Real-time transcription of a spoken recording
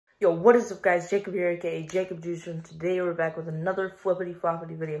Yo, what is up, guys? Jacob here, aka Jacob Juice, and today we're back with another flippity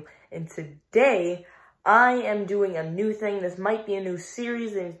floppity video. And today, I am doing a new thing. This might be a new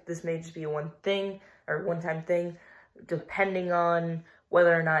series, and this may just be a one-time thing, depending on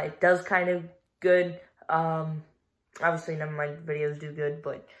whether or not it does kind of good. Obviously, none of my videos do good,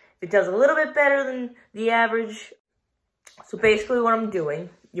 but if it does a little bit better than the average. So basically, what I'm doing,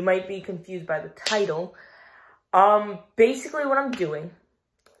 you might be confused by the title. Basically, what I'm doing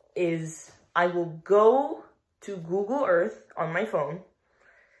is I will go to Google Earth on my phone,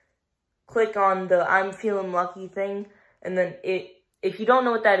 click on the I'm feeling lucky thing, and then if you don't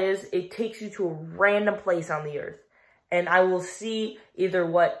know what that is, it takes you to a random place on the earth. And I will see either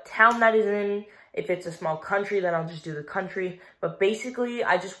what town that is in. If it's a small country, then I'll just do the country. But basically,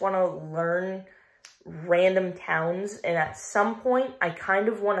 I just want to learn random towns, and at some point, I kind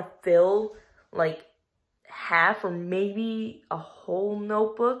of want to fill, like, half or maybe a whole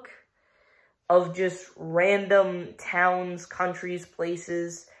notebook of just random towns, countries,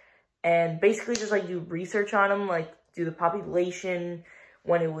 places, and basically just like do research on them, like do the population,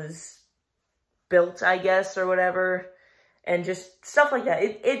 when it was built, I guess, or whatever, and just stuff like that.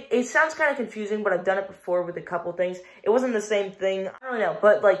 It sounds kind of confusing, but I've done it before with a couple things. It wasn't the same thing, I don't know,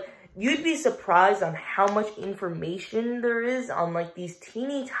 but like, you'd be surprised on how much information there is on, like, these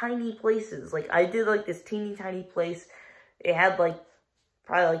teeny tiny places. Like, I did, like, this teeny tiny place. It had, like,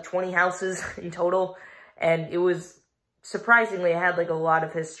 probably, like, 20 houses in total. And it was, surprisingly, it had, like, a lot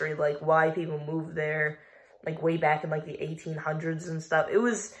of history, like, why people moved there, like, way back in, like, the 1800s and stuff. It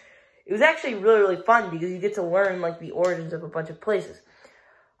was actually really, really fun because you get to learn, like, the origins of a bunch of places.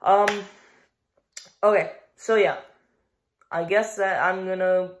 Okay, so, yeah. I guess that I'm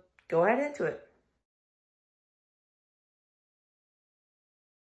gonna go ahead into it.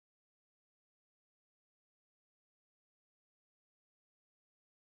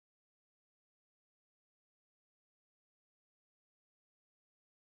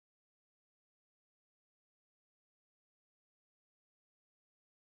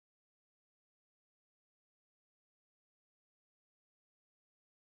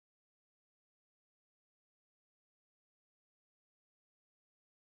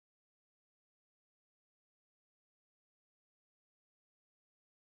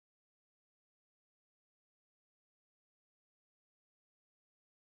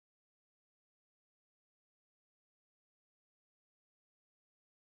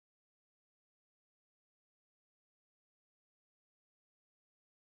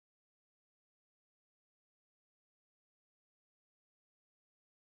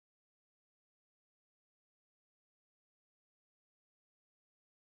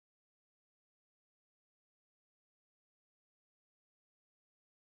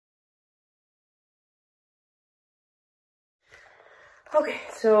 Okay,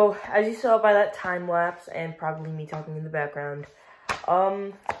 so as you saw by that time lapse and probably me talking in the background,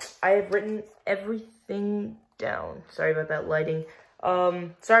 I have written everything down. Sorry about that lighting.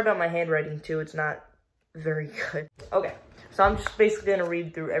 Sorry about my handwriting too. It's not very good. Okay, so I'm just basically gonna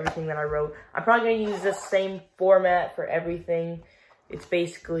read through everything that I wrote. I'm probably gonna use the same format for everything. It's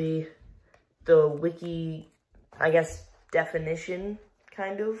basically the wiki, I guess, definition,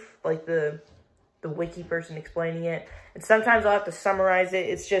 kind of, like the wiki person explaining it. And sometimes I'll have to summarize it.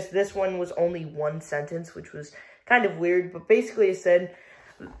 It's just this one was only one sentence, which was kind of weird. But basically it said,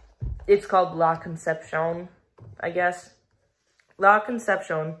 it's called La Concepcion, I guess. La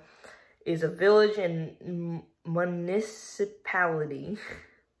Concepcion is a village and municipality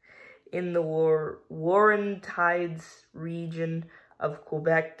in the Laurentides region of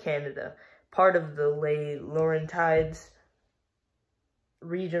Quebec, Canada. Part of the Laurentides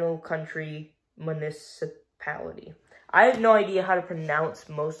regional country municipality. I have no idea how to pronounce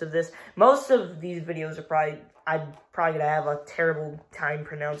most of this. Most of these videos are I'm probably gonna have a terrible time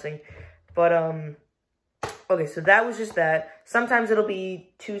pronouncing. But, okay, so that was just that. Sometimes it'll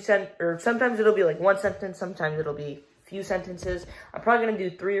be sometimes it'll be like one sentence, sometimes it'll be a few sentences. I'm probably gonna do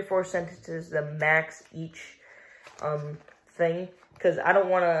 3 or 4 sentences, the max each, thing. Because I don't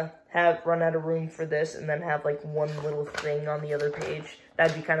want to run out of room for this and then have, like, one little thing on the other page.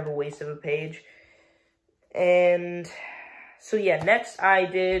 That'd be kind of a waste of a page. And so, yeah, next I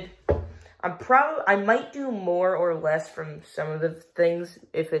might do more or less from some of the things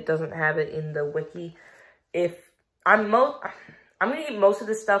if it doesn't have it in the wiki. I'm going to get most of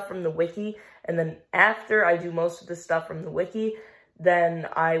the stuff from the wiki, and then after I do most of the stuff from the wiki, then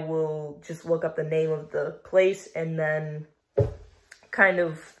I will just look up the name of the place and then kind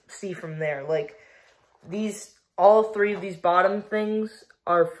of see from there. Like, all 3 of these bottom things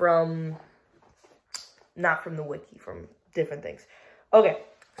are not from the wiki, from different things. Okay,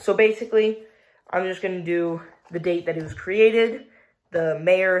 So basically, I'm just going to do the date that it was created, the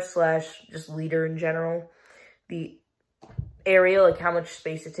mayor / just leader in general, the area, like how much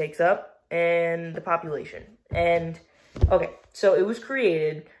space it takes up, and the population. And, okay, so it was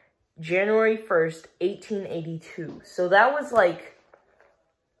created January 1st, 1882. So that was, like,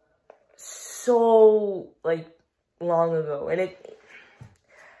 so, like, long ago. And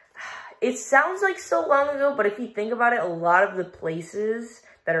it sounds like so long ago, but if you think about it, a lot of the places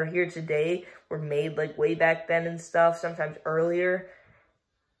that are here today were made, like, way back then and stuff, sometimes earlier.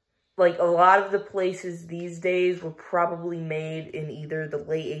 Like, a lot of the places these days were probably made in either the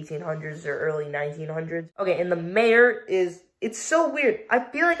late 1800s or early 1900s. Okay, and the mayor is, it's so weird. I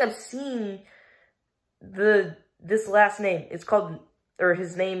feel like I've seen this last name. It's called, or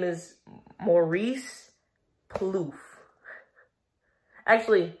his name is Maurice Plouffe.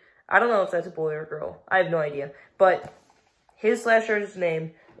 Actually, I don't know if that's a boy or a girl. I have no idea. But his / hers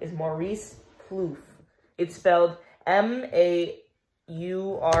name is Maurice Plouffe. It's spelled M-A-U-R-I-C-E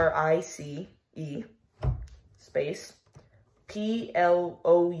space P-L-O-U-F-F-E.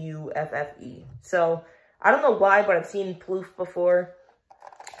 So, I don't know why, but I've seen Plouffe before.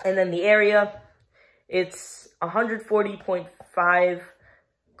 And then the area, it's 140.5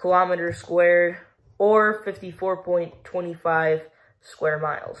 kilometers squared, or 54.25 square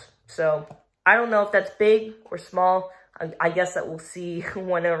miles. So, I don't know if that's big or small. I guess that we'll see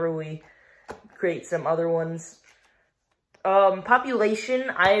whenever we create some other ones. Population,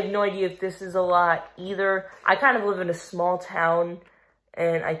 I have no idea if this is a lot either. I kind of live in a small town,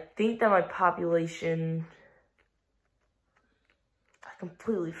 and I think that my population, I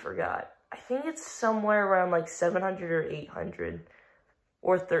completely forgot. I think it's somewhere around like 700 or 800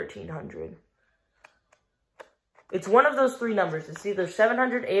 or 1,300. It's one of those three numbers. It's either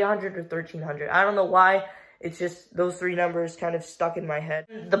 700, 800, or 1,300. I don't know why. It's just those three numbers kind of stuck in my head.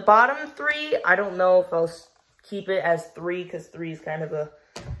 The bottom three, I don't know if I'll keep it as 3, because 3 is kind of a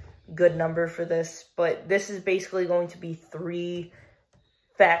good number for this. But this is basically going to be 3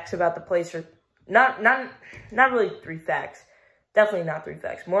 facts about the place, or not really 3 facts. Definitely not 3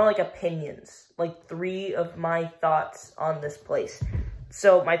 facts. More like opinions. Like 3 of my thoughts on this place.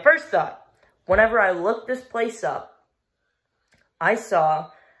 So my first thought, whenever I looked this place up, I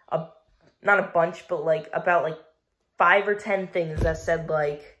saw not a bunch, but like about like 5 or 10 things that said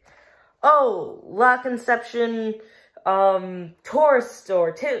like, oh, La Conception, tourist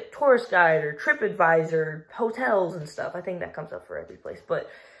or tourist guide or TripAdvisor, hotels and stuff. I think that comes up for every place. But,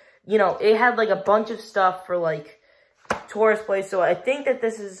 you know, it had like a bunch of stuff for like tourist place. So I think that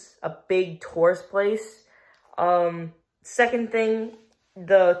this is a big tourist place. Second thing,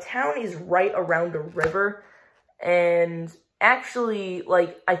 the town is right around a river. And actually,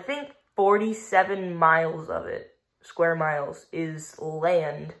 like, I think 47 miles of it, square miles, is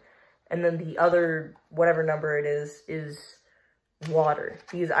land. And then the other, whatever number it is water.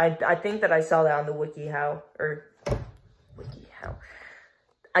 Because I think that I saw that on the WikiHow, or WikiHow.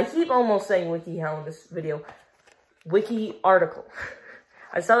 I keep almost saying WikiHow in this video. Wiki article.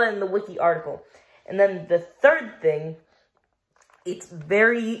 I saw that in the Wiki article. And then the third thing, it's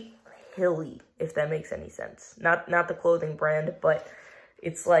very hilly, if that makes any sense. Not the clothing brand, but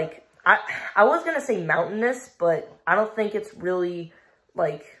it's like, I was gonna say mountainous, but I don't think it's really,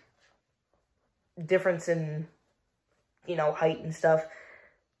 like, difference in, you know, height and stuff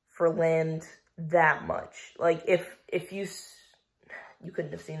for land that much. Like, if you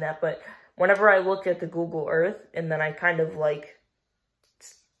couldn't have seen that, but whenever I look at the Google Earth, and then I kind of, like,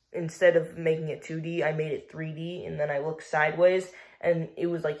 instead of making it 2D, I made it 3D, and then I looked sideways, and it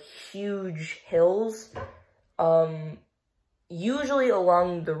was, like, huge hills, usually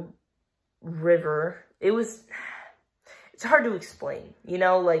along the river. It's hard to explain, you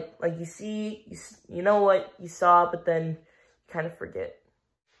know, like you know what you saw, but then you kind of forget.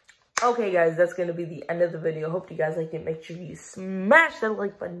 Okay, guys, that's going to be the end of the video. Hope you guys liked it. Make sure you smash that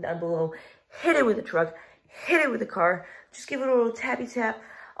like button down below. Hit it with a truck. Hit it with a car. Just give it a little tappy tap.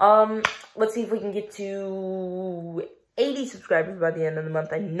 Let's see if we can get to 80 subscribers by the end of the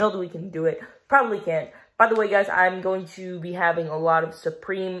month. I know that we can do it. Probably can't. By the way, guys, I'm going to be having a lot of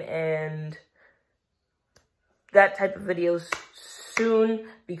Supreme and that type of videos soon,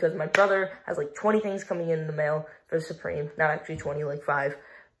 because my brother has like 20 things coming in the mail for Supreme. Not actually 20, like 5.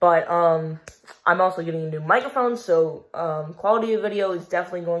 But I'm also getting a new microphone, so quality of video is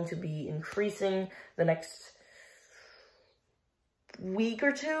definitely going to be increasing the next week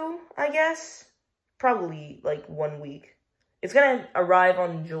or 2, I guess. Probably like 1 week. It's gonna arrive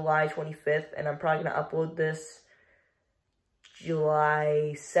on July 25th, and I'm probably gonna upload this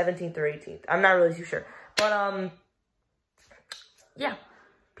July 17th or 18th. I'm not really too sure. But, yeah.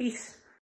 Peace.